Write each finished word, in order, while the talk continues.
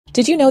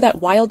Did you know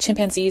that wild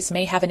chimpanzees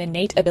may have an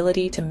innate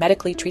ability to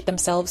medically treat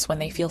themselves when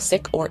they feel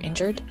sick or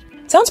injured?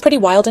 Sounds pretty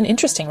wild and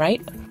interesting,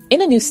 right?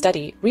 In a new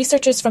study,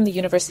 researchers from the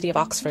University of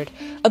Oxford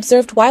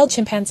observed wild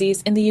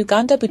chimpanzees in the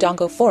Uganda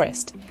Budongo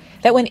forest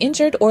that when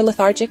injured or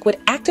lethargic would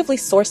actively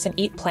source and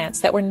eat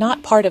plants that were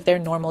not part of their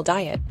normal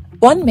diet.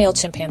 One male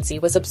chimpanzee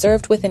was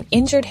observed with an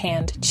injured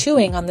hand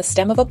chewing on the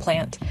stem of a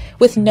plant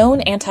with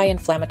known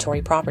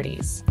anti-inflammatory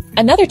properties.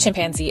 Another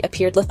chimpanzee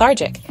appeared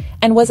lethargic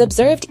and was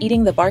observed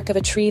eating the bark of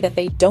a tree that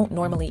they don't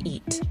normally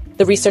eat.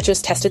 The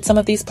researchers tested some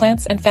of these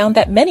plants and found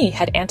that many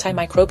had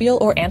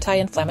antimicrobial or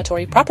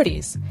anti-inflammatory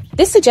properties.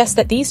 This suggests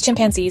that these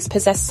chimpanzees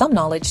possess some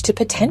knowledge to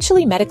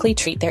potentially medically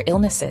treat their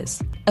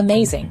illnesses.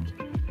 Amazing.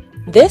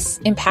 This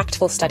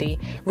impactful study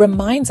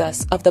reminds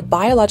us of the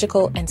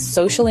biological and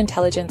social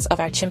intelligence of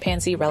our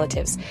chimpanzee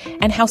relatives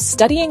and how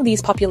studying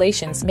these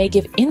populations may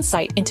give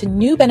insight into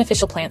new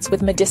beneficial plants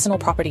with medicinal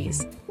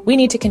properties. We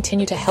need to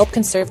continue to help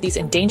conserve these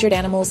endangered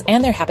animals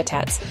and their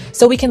habitats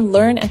so we can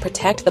learn and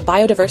protect the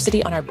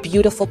biodiversity on our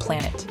beautiful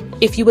planet.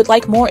 If you would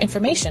like more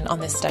information on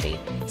this study,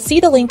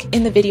 see the link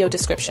in the video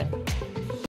description.